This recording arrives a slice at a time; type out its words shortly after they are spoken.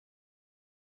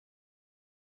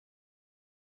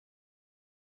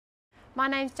My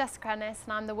name's Jessica Ennis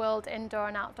and I'm the World Indoor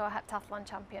and Outdoor Heptathlon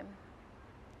Champion.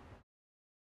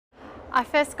 I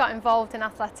first got involved in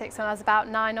athletics when I was about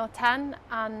 9 or 10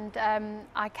 and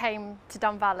I came to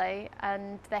Don Valley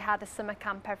and they had a summer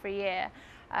camp every year.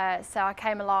 So I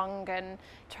came along and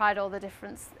tried all the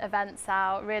different events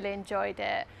out, really enjoyed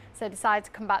it. So I decided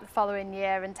to come back the following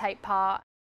year and take part.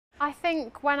 I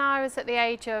think when I was at the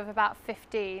age of about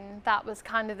 15, that was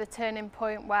kind of the turning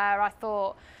point where I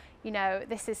thought, you know,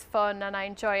 this is fun and I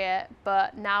enjoy it,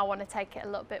 but now I want to take it a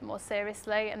little bit more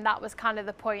seriously. And that was kind of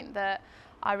the point that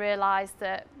I realised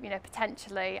that, you know,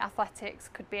 potentially athletics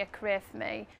could be a career for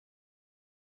me.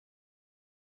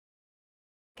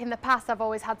 In the past I've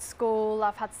always had school,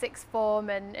 I've had sixth form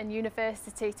and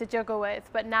university to juggle with,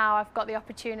 but now I've got the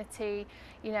opportunity,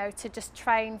 you know, to just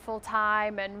train full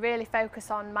time and really focus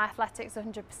on my athletics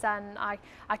 100%.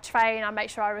 I train, I make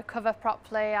sure I recover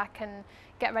properly, I can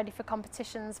get ready for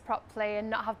competitions properly and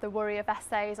not have the worry of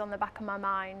essays on the back of my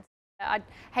mind. I'd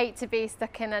hate to be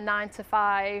stuck in a 9 to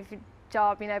 5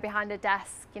 job, you know, behind a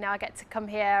desk. You know, I get to come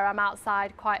here, I'm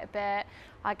outside quite a bit,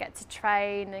 I get to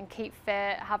train and keep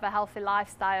fit, have a healthy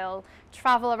lifestyle,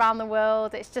 travel around the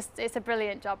world. It's a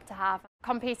brilliant job to have.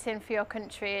 Competing for your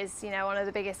country is, you know, one of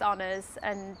the biggest honours,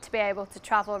 and to be able to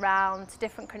travel around to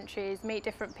different countries, meet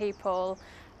different people,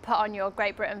 put on your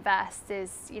Great Britain vest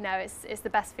is, you know, it's the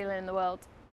best feeling in the world.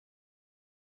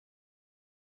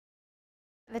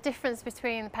 The difference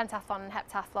between the pentathlon and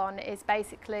heptathlon is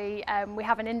basically we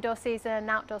have an indoor season and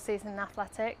outdoor season in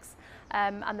athletics,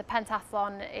 and the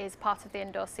pentathlon is part of the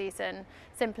indoor season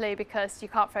simply because you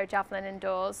can't throw javelin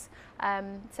indoors,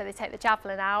 so they take the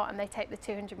javelin out and they take the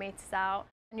 200 metres out.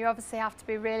 And you obviously have to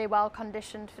be really well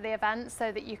conditioned for the event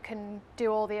so that you can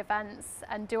do all the events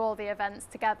and do all the events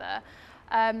together.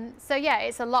 So yeah,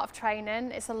 it's a lot of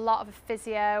training, it's a lot of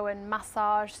physio and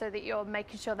massage so that you're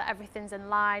making sure that everything's in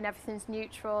line, everything's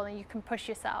neutral and you can push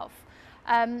yourself.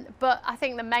 But I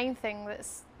think the main thing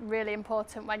that's really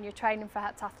important when you're training for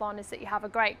heptathlon is that you have a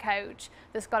great coach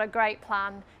that's got a great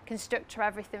plan, can structure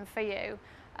everything for you,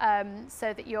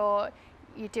 so that you're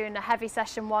doing a heavy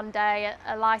session one day,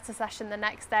 a lighter session the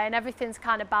next day, and everything's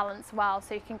kind of balanced well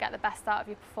so you can get the best out of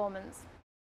your performance.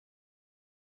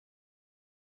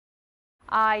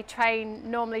 I train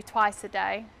normally twice a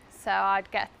day, so I'd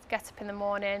get up in the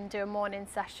morning, do a morning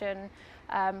session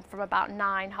from about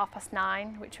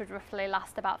 9:30, which would roughly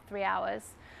last about 3 hours.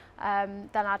 Then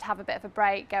I'd have a bit of a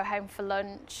break, go home for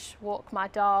lunch, walk my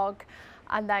dog,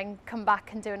 and then come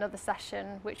back and do another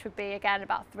session, which would be again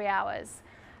about 3 hours.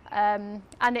 And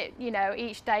it, you know,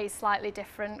 each day is slightly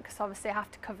different because obviously I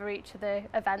have to cover each of the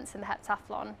events in the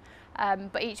heptathlon,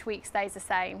 but each week stays the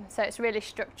same, so it's really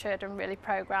structured and really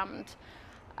programmed.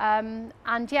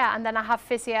 And yeah, and then I have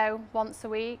physio once a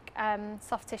week,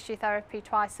 soft tissue therapy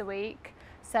twice a week,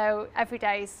 so every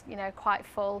day's, you know, quite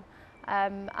full,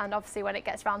 and obviously when it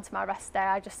gets round to my rest day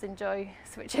I just enjoy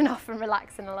switching off and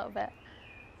relaxing a little bit.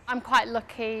 I'm quite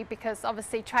lucky because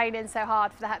obviously training so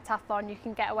hard for the heptathlon you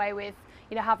can get away with,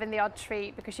 you know, having the odd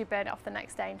treat because you burn it off the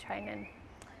next day in training.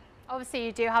 Obviously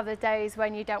you do have the days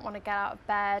when you don't want to get out of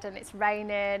bed and it's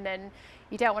raining and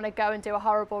you don't want to go and do a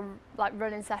horrible like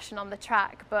running session on the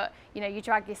track, but you know, you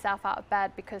drag yourself out of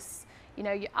bed because, you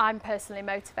know, I'm personally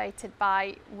motivated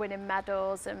by winning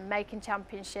medals and making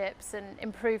championships and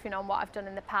improving on what I've done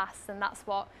in the past, and that's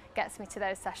what gets me to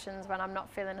those sessions when I'm not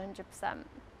feeling 100%.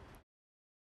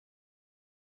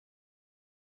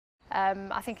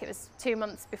 I think it was 2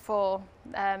 months before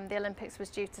the Olympics was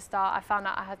due to start, I found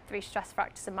out I had 3 stress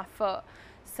fractures in my foot.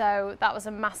 So that was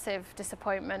a massive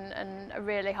disappointment and a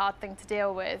really hard thing to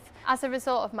deal with. As a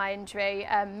result of my injury,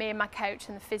 me and my coach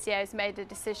and the physios made a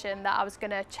decision that I was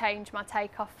going to change my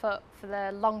takeoff foot for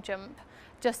the long jump,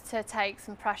 just to take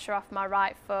some pressure off my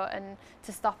right foot and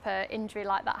to stop an injury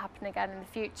like that happening again in the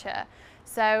future.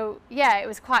 So yeah, it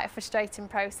was quite a frustrating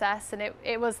process, and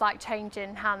it was like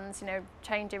changing hands, you know,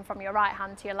 changing from your right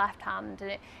hand to your left hand,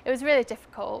 and it was really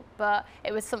difficult, but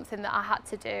it was something that I had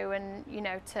to do, and you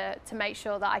know, to make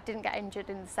sure that I didn't get injured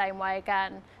in the same way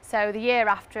again. So the year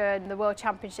after the World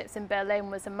Championships in Berlin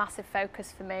was a massive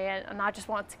focus for me, and I just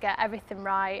wanted to get everything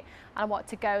right, and I wanted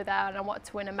to go there and I wanted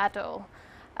to win a medal.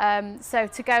 So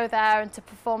to go there and to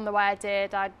perform the way I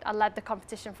did, I led the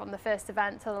competition from the first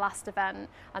event to the last event,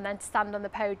 and then to stand on the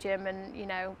podium and, you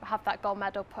know, have that gold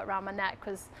medal put around my neck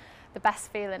was the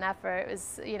best feeling ever. It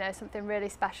was, you know, something really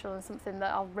special and something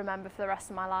that I'll remember for the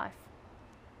rest of my life.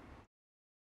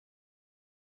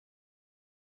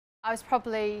 I was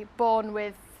probably born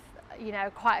with, you know,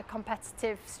 quite a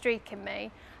competitive streak in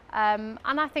me. And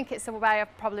I think it's the way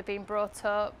I've probably been brought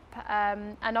up,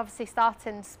 and obviously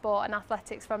starting sport and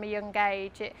athletics from a young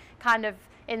age, it kind of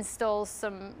installs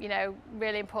some, you know,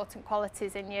 really important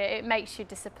qualities in you. It makes you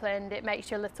disciplined, it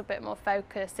makes you a little bit more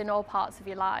focused in all parts of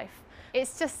your life.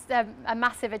 It's just a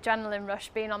massive adrenaline rush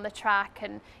being on the track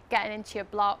and getting into your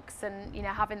blocks and, you know,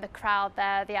 having the crowd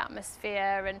there, the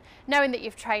atmosphere, and knowing that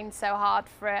you've trained so hard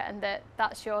for it and that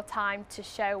that's your time to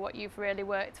show what you've really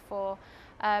worked for.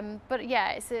 But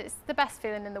yeah, it's the best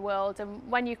feeling in the world, and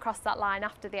when you cross that line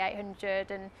after the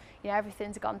 800 and, you know,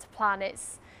 everything's gone to plan,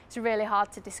 it's really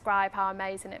hard to describe how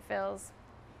amazing it feels.